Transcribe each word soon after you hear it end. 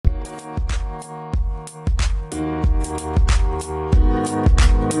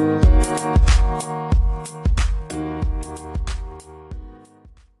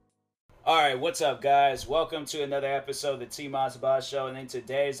what's up, guys? Welcome to another episode of the T Moss Boss Show. And in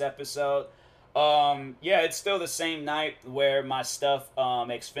today's episode, yeah, it's still the same night where my stuff,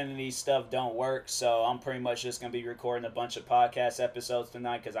 Xfinity stuff, don't work. So I'm pretty much just gonna be recording a bunch of podcast episodes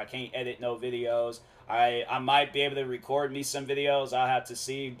tonight because I can't edit no videos. I might be able to record me some videos. I'll have to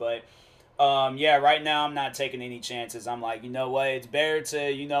see, but yeah, right now I'm not taking any chances. I'm like, you know what? It's better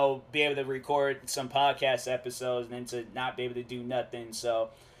to, be able to record some podcast episodes than to not be able to do nothing.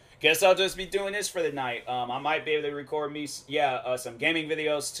 So, guess I'll just be doing this for the night. I might be able to record me, some gaming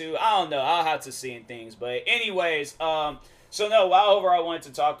videos too. I don't know. I'll have to see in things. But anyways, so no, what overall I wanted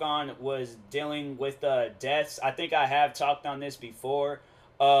to talk on was dealing with deaths. I think I have talked on this before.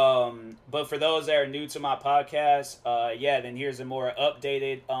 But for those that are new to my podcast, yeah, then here's a more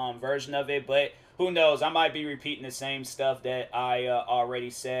updated version of it. But who knows? I might be repeating the same stuff that I already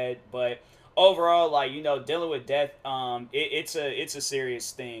said. But overall, like, dealing with death, it's a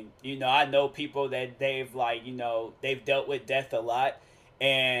serious thing. I know people that they've they've dealt with death a lot,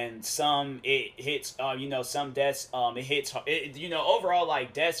 and some it hits, some deaths, it hits, overall,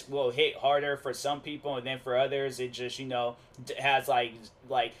 like, deaths will hit harder for some people, and then for others it just has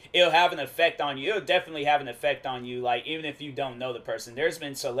like it'll have an effect on you. It'll definitely have an effect on you, like, even if you don't know the person. There's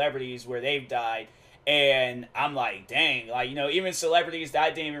been celebrities where they've died, and I'm like, dang, like, even celebrities that I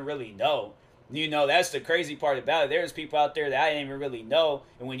didn't even really know. That's the crazy part about it. There's people out there that I didn't even really know,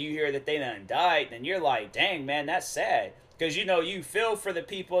 and when you hear that they done died, then you're like, dang, man, that's sad. Because, you feel for the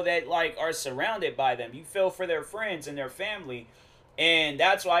people that, like, are surrounded by them. You feel for their friends and their family. And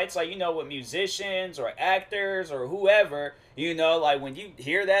that's why it's like, with musicians or actors or whoever, like, when you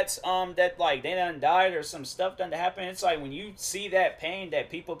hear that like, they done died or some stuff done to happen, it's like, when you see that pain that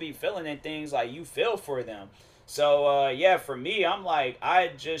people be feeling and things, like, you feel for them. So, yeah, for me, I'm like,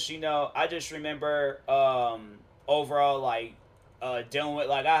 I just remember, overall, like, dealing with,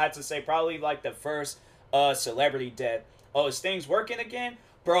 like, I had to say probably, like, the first, celebrity death. Oh, is things working again?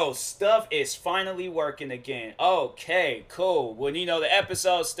 Bro, stuff is finally working again. Okay, cool. Well, the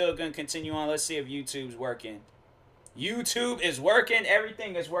episode's still gonna continue on. Let's see if YouTube's working. YouTube is working.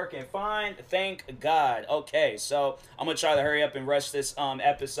 Everything is working fine. Thank God. Okay, so I'm gonna try to hurry up and rush this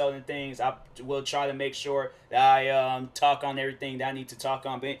episode and things. I will try to make sure that I talk on everything that I need to talk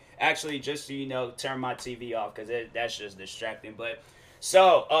on. But actually, just so you know, turn my TV off because that's just distracting. But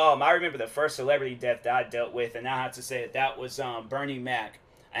so I remember the first celebrity death that I dealt with, and I have to say that was Bernie Mac.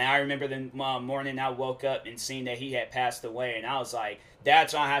 And I remember the morning I woke up and seen that he had passed away, and I was like,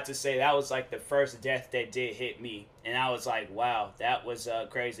 that's what I have to say. That was like the first death that did hit me, and I was like, wow, that was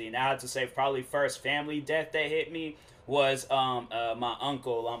crazy. And I have to say, probably first family death that hit me was my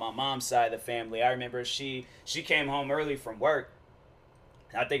uncle on my mom's side of the family. I remember she came home early from work.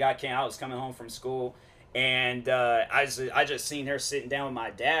 I was coming home from school, and I just seen her sitting down with my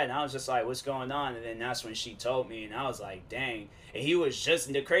dad, and I was just like, what's going on? And then that's when she told me, and I was like, dang. And he was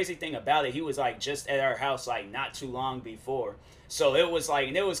just, the crazy thing about it, he was like just at our house like not too long before. So it was like,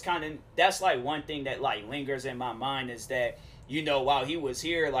 and it was kind of, that's like one thing that like lingers in my mind is that, while he was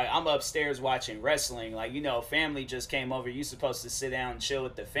here, like, I'm upstairs watching wrestling, like, family just came over. You supposed to sit down and chill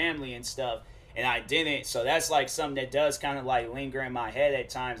with the family and stuff, and I didn't. So that's like something that does kind of like linger in my head at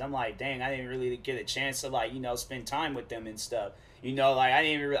times. I'm like, dang, I didn't really get a chance to like, spend time with them and stuff. Like, I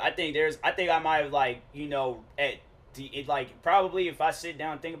didn't even, I think I might have like, like, probably if I sit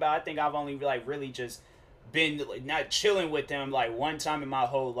down and think about it, I think I've only like really just been like, not chilling with them like one time in my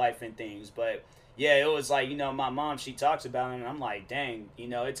whole life and things. But yeah, it was like, my mom, she talks about it, and I'm like, dang,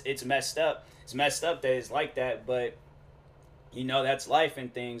 it's messed up. It's messed up that it's like that, but that's life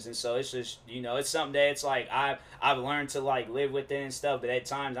and things. And so it's just, it's something that it's like I've learned to like live with it and stuff. But at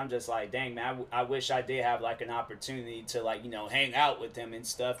times I'm just like, dang, man, I wish I did have like an opportunity to like, hang out with them and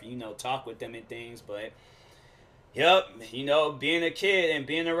stuff, talk with them and things. But yep, being a kid and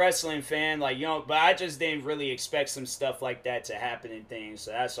being a wrestling fan, like, but I just didn't really expect some stuff like that to happen and things.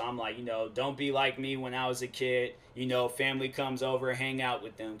 So that's why I'm like, don't be like me when I was a kid. Family comes over, hang out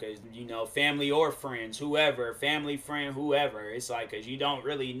with them, because, family or friends, whoever, family, friend, whoever. It's like, because you don't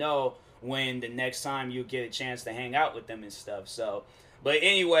really know when the next time you get a chance to hang out with them and stuff. So, but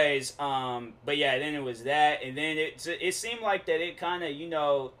anyways, but yeah, then it was that, and then it seemed like that it kind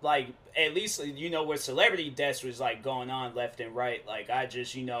of, like, at least, where celebrity deaths was like going on left and right. Like, I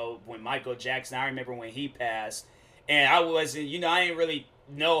just, when Michael Jackson, I remember when he passed, and I wasn't, I didn't really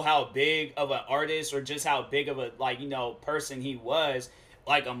know how big of an artist or just how big of a, like, person he was,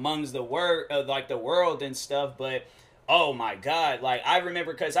 like, amongst the like the world and stuff. But oh my God, like, I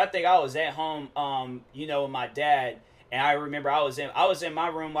remember, because I think I was at home, with my dad. And I remember I was in my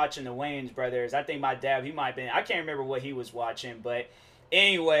room watching the Wayans brothers. I think my dad, he might have been, I can't remember what he was watching, but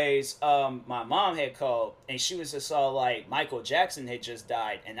anyways, my mom had called and she was just all like, Michael Jackson had just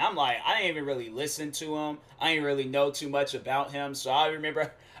died, and I'm like, I didn't even really listen to him. I didn't really know too much about him, so I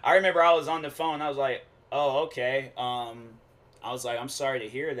remember I was on the phone. I was like, oh, okay. I was like, I'm sorry to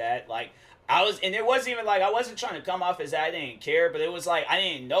hear that. Like, and it wasn't even like I wasn't trying to come off as I didn't care, but it was like I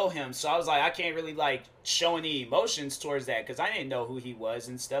didn't know him, so I was like, I can't really like show any emotions towards that because I didn't know who he was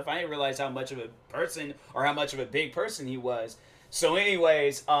and stuff. I didn't realize how much of a person or how much of a big person he was. So,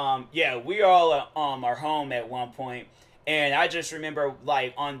 anyways, yeah, we all are home at one point, and I just remember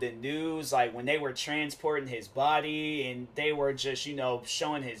like on the news, like when they were transporting his body and they were just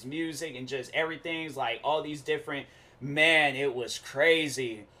showing his music and just everything's like all these different, man, it was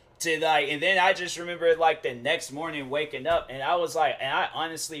crazy to like. And then I just remember like the next morning waking up and I was like, and I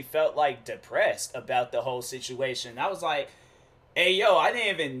honestly felt like depressed about the whole situation. I was like, hey, yo, I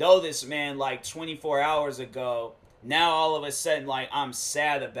didn't even know this man like 24 hours ago. Now all of a sudden, like, I'm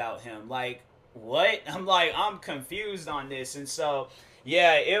sad about him. Like, what? I'm like, I'm confused on this. And so,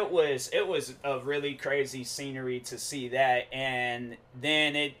 yeah, it was a really crazy scenery to see that. And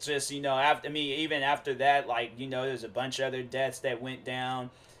then it just, after me, even after that, like, there's a bunch of other deaths that went down.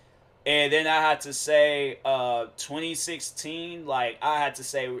 And then I had to say, 2016, like I had to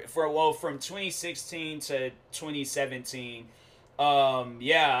say from 2016 to 2017,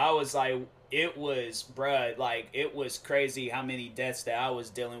 yeah, I was like, it was, bruh, like it was crazy how many deaths that I was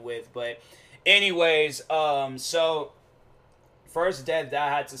dealing with. But, anyways, so first death that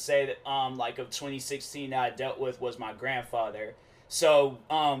I had to say that, like of 2016 that I dealt with was my grandfather. So,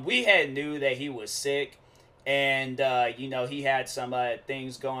 we had knew that he was sick and he had some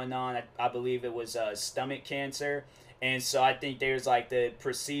things going on. I believe it was stomach cancer, and so I think there's like the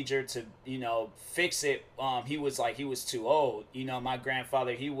procedure to fix it. He was too old. My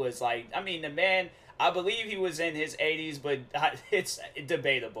grandfather, he was like, I mean, the man, I believe he was in his 80s, but it's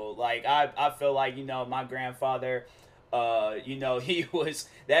debatable. Like I feel like my grandfather. He was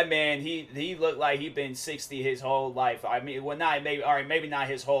that man. He looked like he'd been 60 his whole life. I mean, well, not maybe, all right, maybe not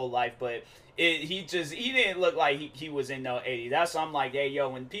his whole life, but he didn't look like he was in no 80. That's why I'm like, hey, yo,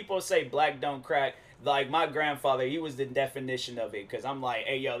 when people say black don't crack, like my grandfather, he was the definition of it. Cause I'm like,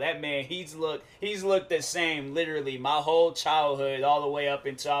 hey, yo, that man, he's looked the same literally my whole childhood all the way up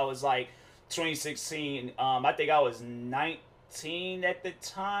until I was like 2016. I think I was 19 at the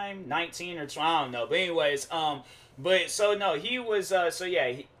time, 19 or 20, I don't know. But anyways, but so no, he was so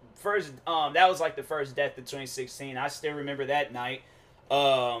yeah, first that was like the first death of 2016. I still remember that night.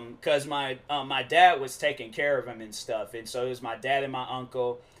 Cause my dad was taking care of him and stuff, and so it was my dad and my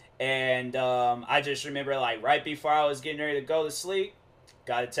uncle, and I just remember like right before I was getting ready to go to sleep,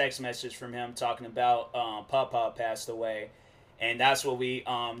 got a text message from him talking about Papa passed away, and that's what we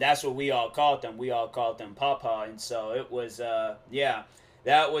all called them. We all called them Papa, and so it was yeah.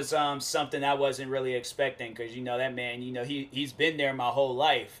 That was something I wasn't really expecting because that man, he's been there my whole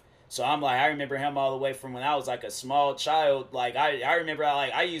life. So I'm like, I remember him all the way from when I was like a small child. Like I remember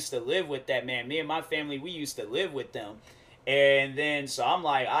I used to live with that man. Me and my family, we used to live with them. And then so I'm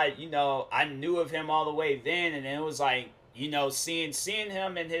like, I knew of him all the way then, and then it was like, seeing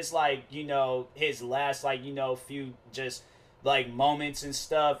him in his like, his last like, few just like moments and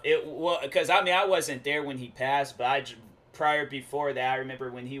stuff. It well, because I mean I wasn't there when he passed, but prior before that, I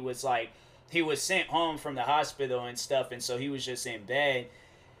remember when he was like he was sent home from the hospital and stuff, and so he was just in bed.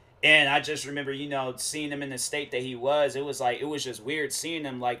 And I just remember, seeing him in the state that he was. It was like it was just weird seeing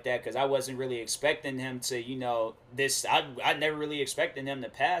him like that because I wasn't really expecting him to, this. I never really expected him to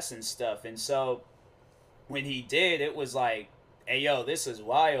pass and stuff. And so when he did, it was like, hey, yo, this is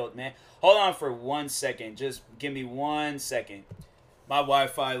wild, man. Hold on for 1 second. Just give me 1 second. My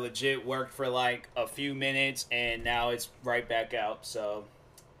Wi-Fi legit worked for like a few minutes, and now it's right back out. So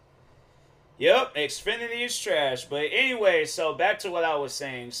yep, Xfinity is trash. But anyway, so back to what I was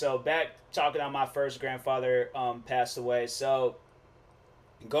saying. So back talking about my first grandfather passed away. So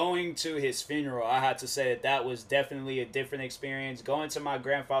going to his funeral, I had to say that was definitely a different experience. Going to my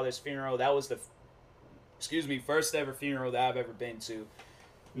grandfather's funeral, that was the first ever funeral that I've ever been to.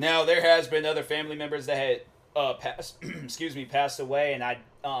 Now there has been other family members that had passed away, and I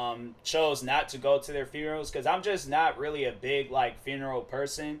chose not to go to their funerals because I'm just not really a big like funeral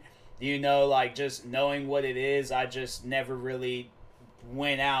person. Like just knowing what it is, I just never really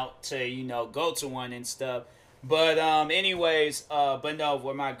went out to, go to one and stuff. But anyways, but no,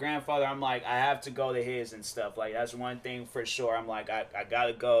 with my grandfather, I'm like, I have to go to his and stuff. Like that's one thing for sure. I'm like, I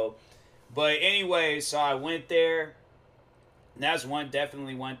gotta go. But anyway, so I went there. And that's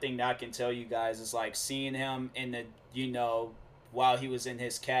definitely one thing that I can tell you guys is like seeing him in the, while he was in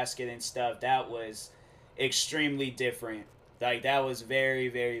his casket and stuff, that was extremely different. Like that was very,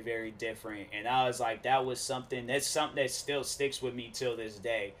 very, very different. And I was like, that's something that still sticks with me till this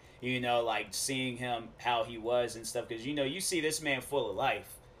day. Like seeing him how he was and stuff. Because you see this man full of life.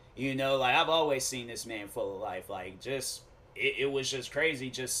 Like I've always seen this man full of life. Like just it was just crazy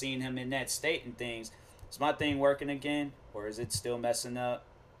just seeing him in that state and things. Is my thing working again, or is it still messing up?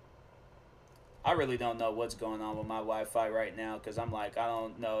 I really don't know what's going on with my Wi-Fi right now because I'm like, I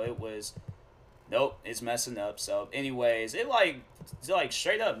don't know. It was nope, it's messing up. So, anyways, it's like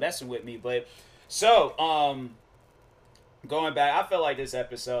straight up messing with me. But so, going back, I felt like this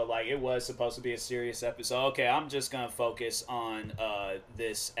episode, like it was supposed to be a serious episode. Okay, I'm just gonna focus on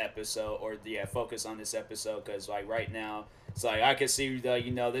this episode, or yeah, focus on this episode because like right now, it's like I can see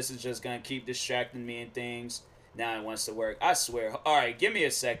that this is just gonna keep distracting me and things. Now it wants to work. I swear. All right, give me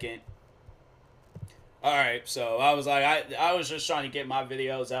a second. All right, so I was like, I was just trying to get my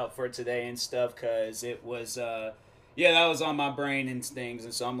videos out for today and stuff because it was, yeah, that was on my brain and things,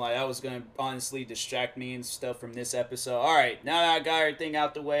 and so I'm like, I was gonna honestly distract me and stuff from this episode. All right, now that I got everything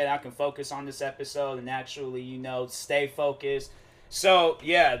out the way, I can focus on this episode and actually, stay focused. So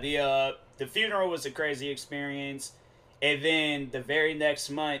yeah, the funeral was a crazy experience, and then the very next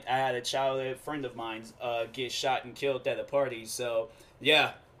month, I had a childhood friend of mine get shot and killed at a party. So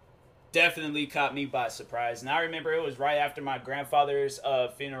yeah, definitely caught me by surprise. And I remember it was right after my grandfather's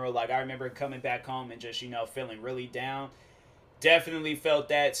funeral. Like I remember coming back home and just feeling really down. Definitely felt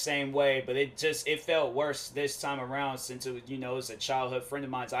that same way, but it felt worse this time around since it was a childhood friend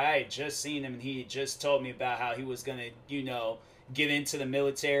of mine. I had just seen him and he had just told me about how he was gonna get into the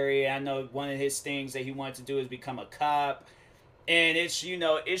military. I know one of his things that he wanted to do is become a cop, and it's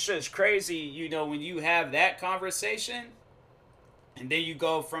just crazy when you have that conversation and then you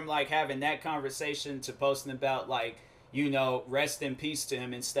go from like having that conversation to posting about like rest in peace to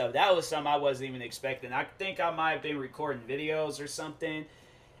him and stuff. That was something I wasn't even expecting. I think I might have been recording videos or something,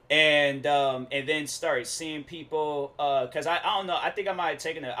 and then started seeing people because I don't know, I think I might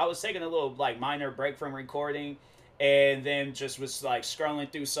have I was taking a little like minor break from recording, and then just was like scrolling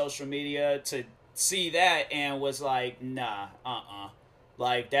through social media to see that and was like, nah,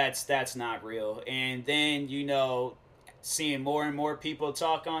 like that's not real. And then seeing more and more people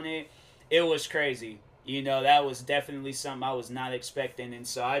talk on it, it was crazy. That was definitely something I was not expecting. And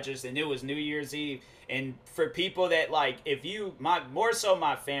so and it was New Year's Eve. And for people that like, more so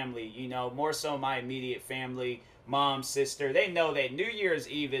my family, more so my immediate family, mom, sister, they know that New Year's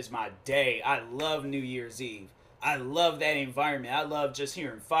Eve is my day. I love New Year's Eve. I love that environment. I love just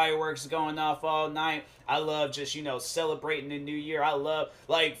hearing fireworks going off all night. I love just, celebrating the new year. I love,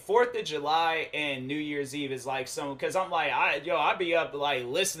 like, 4th of July and New Year's Eve is like because I'm like, I be up, like,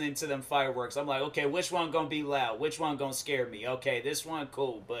 listening to them fireworks. I'm like, okay, which one gonna be loud? Which one gonna scare me? Okay, this one,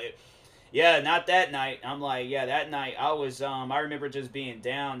 cool. But, yeah, not that night. I'm like, yeah, that night I remember just being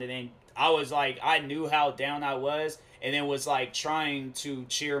down, and then I was like, I knew how down I was, and then was like trying to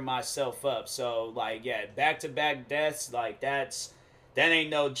cheer myself up. So like, yeah, back to back deaths, like that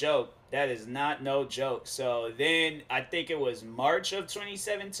ain't no joke. That is not no joke. So then I think it was March of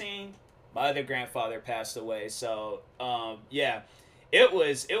 2017, my other grandfather passed away. So yeah, it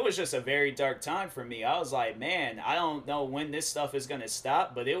was just a very dark time for me. I was like, man, I don't know when this stuff is gonna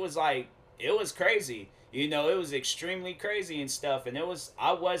stop, but it was like, it was crazy. It was extremely crazy and stuff, and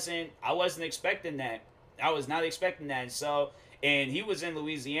I wasn't expecting that. I was not expecting that. So, and he was in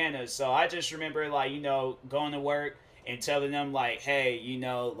Louisiana, so I just remember like going to work and telling them like, hey,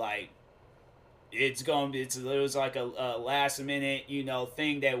 like it was like a last minute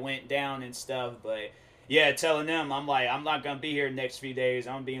thing that went down and stuff, but yeah, telling them I'm like, I'm not gonna be here the next few days.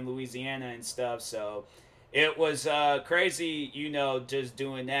 I'm gonna be in Louisiana and stuff. So it was crazy, just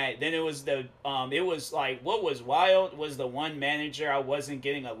doing that. Then it was like, what was wild was the one manager I wasn't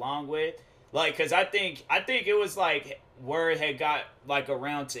getting along with, like, cause I think it was like word had got like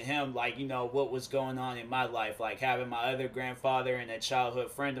around to him, like what was going on in my life, like having my other grandfather and a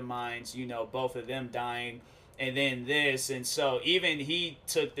childhood friend of mine's, both of them dying, and then this, and so even he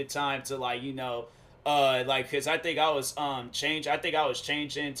took the time to like like, cause I think I was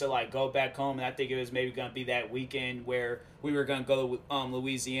changing to like go back home, and I think it was maybe gonna be that weekend where we were gonna go to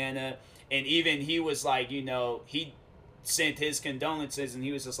Louisiana, and even he was like, he sent his condolences, and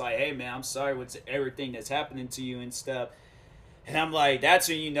he was just like, hey man, I'm sorry with everything that's happening to you and stuff. And I'm like, that's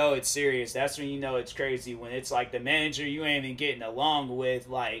when it's serious. That's when it's crazy, when it's like the manager you ain't even getting along with,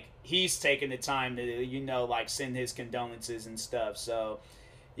 like he's taking the time to like send his condolences and stuff. So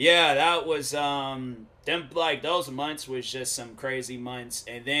yeah, that was them, like those months was just some crazy months.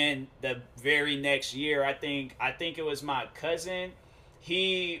 And then the very next year, I think it was my cousin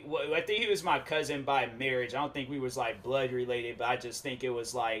I think he was my cousin by marriage. I don't think we was like blood related, but I just think it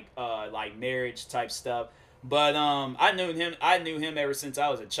was like marriage type stuff. But I knew him ever since I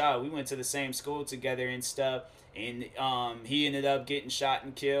was a child. We went to the same school together and stuff. And he ended up getting shot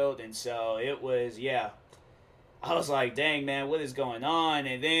and killed, and so it was, yeah. I was like, dang, man, what is going on?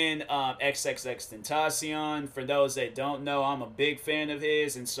 And then XXXTentacion, for those that don't know, I'm a big fan of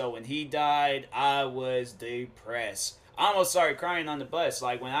his. And so when he died, I was depressed. I almost started crying on the bus.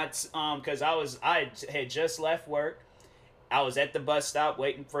 Like when because I had just left work. I was at the bus stop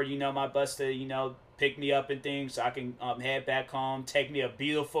waiting for, my bus to, pick me up and things so I can head back home, take me a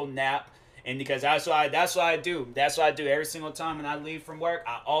beautiful nap. And because that's what I do. That's what I do every single time when I leave from work.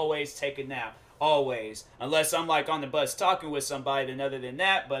 I always take a nap. Always. Unless I'm like on the bus talking with somebody, then other than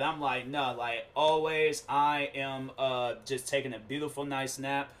that. But I'm like, no, like always I am just taking a beautiful, nice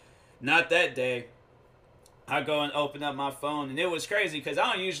nap. Not that day. I go and open up my phone, and it was crazy because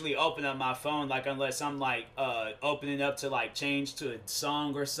I don't usually open up my phone like unless I'm like opening up to like change to a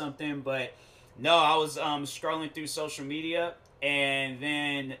song or something. But no, I was scrolling through social media, and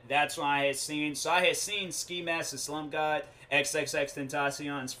then that's when I had seen. So I had seen Ski Mask the Slum God,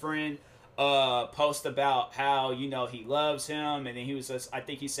 XXXTentacion's friend, post about how he loves him, and then he was just, I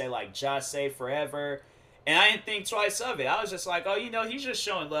think he said like just say forever, and I didn't think twice of it. I was just like, oh, he's just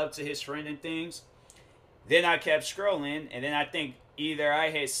showing love to his friend and things. Then I kept scrolling, and then I think either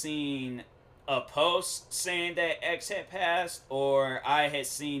I had seen a post saying that X had passed, or I had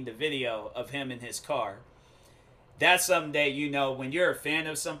seen the video of him in his car. That's something that, when you're a fan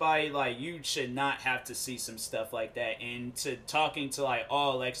of somebody, like, you should not have to see some stuff like that. And to talking to like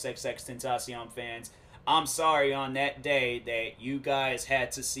all XXXTentacion fans, I'm sorry on that day that you guys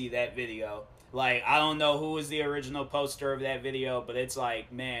had to see that video. Like, I don't know who was the original poster of that video, but it's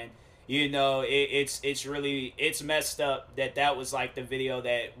like, man, it's really, it's messed up that was like the video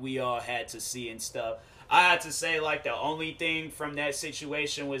that we all had to see and stuff. I had to say, like, the only thing from that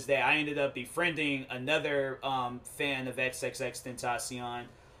situation was that I ended up befriending another fan of XXXTentacion.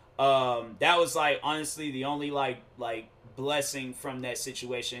 That was, like, honestly the only, like blessing from that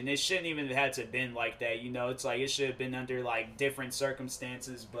situation. And it shouldn't even have had to have been like that, It's like, it should have been under, like, different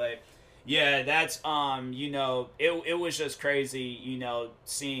circumstances, but yeah, that's it was just crazy,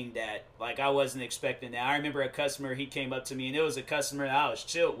 seeing that. Like, I wasn't expecting that. I remember a customer, he came up to me, and it was a customer that I was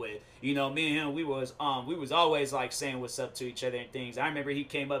chilled with. Me and him, we was always like saying what's up to each other and things. I remember he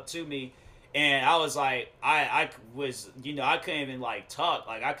came up to me, and I was like, I was, I couldn't even like talk,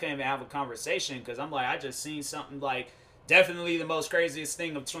 like I couldn't even have a conversation because I'm like, I just seen something. Like, definitely the most craziest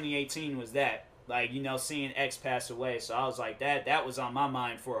thing of 2018 was that. Like, seeing X pass away. So I was like, that was on my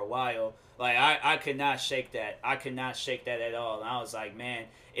mind for a while. Like, I could not shake that. I could not shake that at all. And I was like, man.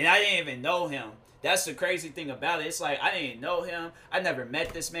 And I didn't even know him. That's the crazy thing about it. It's like, I didn't know him. I never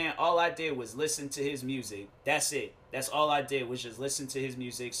met this man. All I did was listen to his music. That's it. That's all I did was just listen to his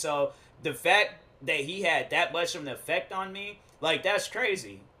music. So the fact that he had that much of an effect on me, like, that's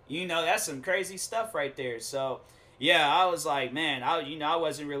crazy. That's some crazy stuff right there. So yeah, I was like, man, I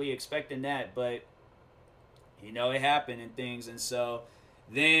wasn't really expecting that, but it happened and things. And so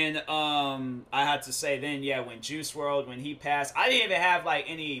then I had to say, then yeah, when Juice WRLD, when he passed, I didn't even have like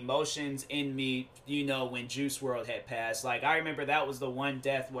any emotions in me, when Juice WRLD had passed. Like, I remember that was the one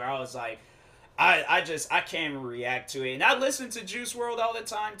death where I was like, I can't even react to it. And I listen to Juice WRLD all the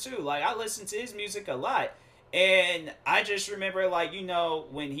time too. Like, I listen to his music a lot. And I just remember, like,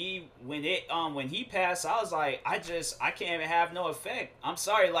 when he passed, I was like, I can't even have no effect. I'm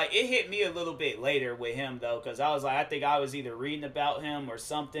sorry, like, it hit me a little bit later with him though, because I was like, I think I was either reading about him or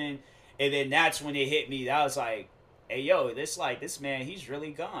something, and then that's when it hit me. I was like, hey yo, this man, he's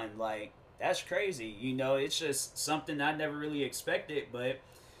really gone. Like, that's crazy. It's just something I never really expected, but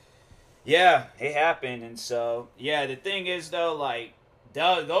yeah, it happened. And so yeah, the thing is though, like,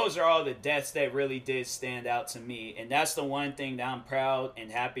 those are all the deaths that really did stand out to me. And that's the one thing that I'm proud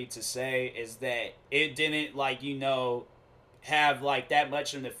and happy to say, is that it didn't, like, have like that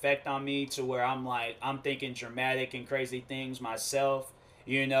much of an effect on me to where I'm like, I'm thinking dramatic and crazy things myself.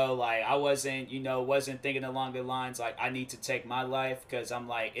 Like, I wasn't thinking along the lines like I need to take my life because I'm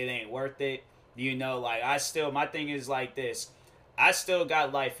like, it ain't worth it. Like, my thing is like this. I still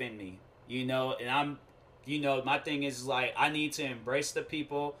got life in me, and I'm, my thing is like, I need to embrace the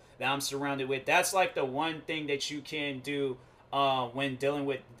people that I'm surrounded with. That's like the one thing that you can do when dealing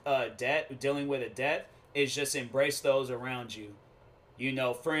with a death, is just embrace those around you.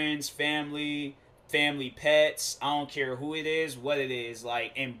 Friends, family, pets. I don't care who it is, what it is.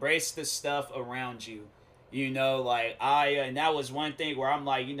 Like, embrace the stuff around you. Like and that was one thing where I'm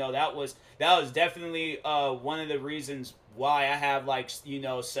like, that was definitely one of the reasons why I have like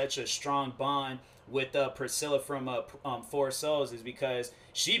such a strong bond with Priscilla from Four Souls, is because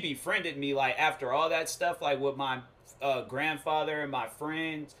she befriended me like after all that stuff, like with my grandfather and my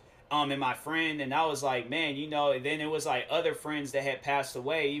friends, and my friend. And I was like, man, and then it was like other friends that had passed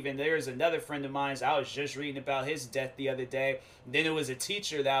away. Even there's another friend of mine, I was just reading about his death the other day. Then it was a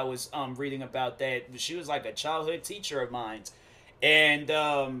teacher that I was reading about, that she was like a childhood teacher of mine. And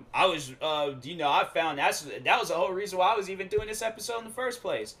I was, I found that was the whole reason why I was even doing this episode in the first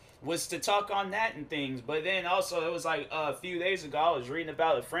place, was to talk on that and things. But then also it was like a few days ago, I was reading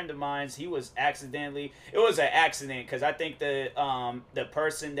about a friend of mine's. He was it was an accident, because I think the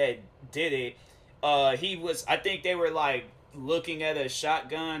person that did it, I think they were like looking at a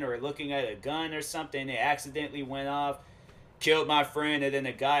shotgun or looking at a gun or something. It accidentally went off, killed my friend. And then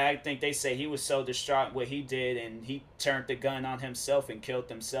the guy, I think they say he was so distraught what he did, and he turned the gun on himself and killed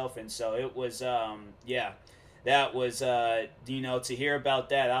himself. And so it was yeah, that was to hear about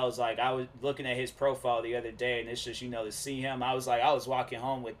that. I was like, I was looking at his profile the other day, and it's just to see him. I was like, I was walking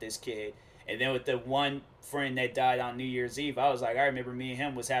home with this kid, and then with the one friend that died on New Year's Eve, I was like, I remember me and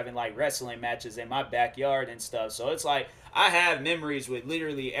him was having like wrestling matches in my backyard and stuff. So it's like I have memories with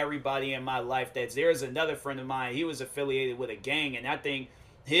literally everybody in my life. There's another friend of mine, he was affiliated with a gang, and I think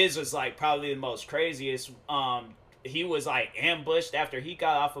his was like probably the most craziest. He was like ambushed after he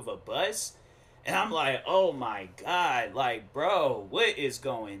got off of a bus. And I'm like, oh my God, like, bro, what is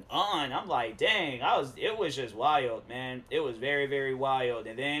going on? I'm like, dang, it was just wild, man. It was very, very wild.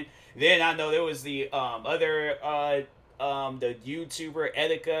 And then I know there was the other the YouTuber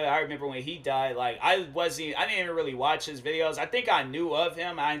Etika. I remember when he died, like I didn't even really watch his videos. I think I knew of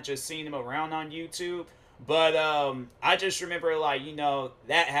him. I had just seen him around on YouTube. But I just remember like,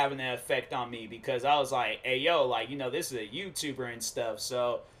 that having an effect on me, because I was like, hey yo, like, this is a YouTuber and stuff.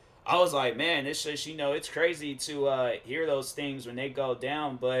 So I was like, man, it's just, it's crazy to hear those things when they go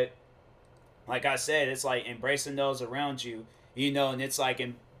down. But like I said, it's like embracing those around you, and it's like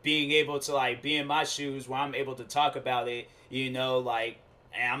in being able to like be in my shoes where I'm able to talk about it, like,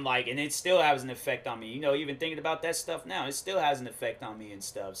 and I'm like, and it still has an effect on me, even thinking about that stuff now, it still has an effect on me and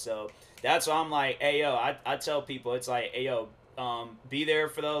stuff. So that's why I'm like, hey yo, I tell people, it's like, hey yo, be there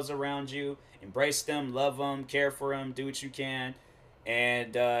for those around you, embrace them, love them, care for them, do what you can.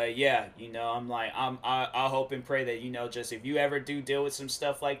 And yeah, I'm like, I hope and pray that, just if you ever do deal with some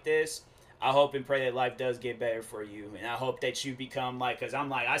stuff like this, I hope and pray that life does get better for you. And I hope that you become like, because I'm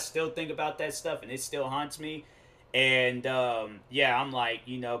like, I still think about that stuff and it still haunts me. And yeah, I'm like,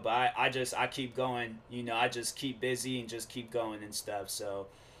 but I keep going, I just keep busy and just keep going and stuff. So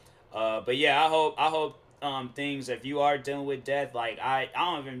but yeah, I hope things, if you are dealing with death, like I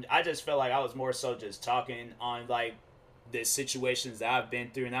just felt like I was more so just talking on like the situations that I've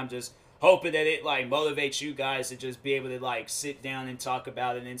been through, and I'm just hoping that it like motivates you guys to just be able to like sit down and talk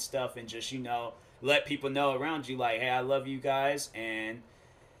about it and stuff, and just let people know around you like, hey, I love you guys. And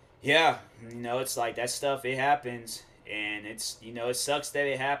yeah, it's like that stuff, it happens, and it's it sucks that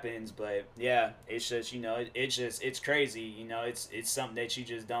it happens, but yeah, it's just it's crazy, it's something that you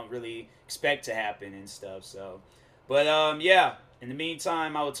just don't really expect to happen and stuff. So but yeah, in the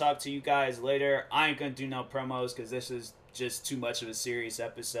meantime, I will talk to you guys later. I ain't gonna do no promos because this is just too much of a serious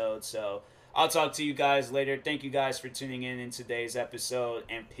episode. So I'll talk to you guys later. Thank you guys for tuning in today's episode,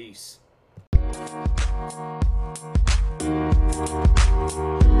 and peace.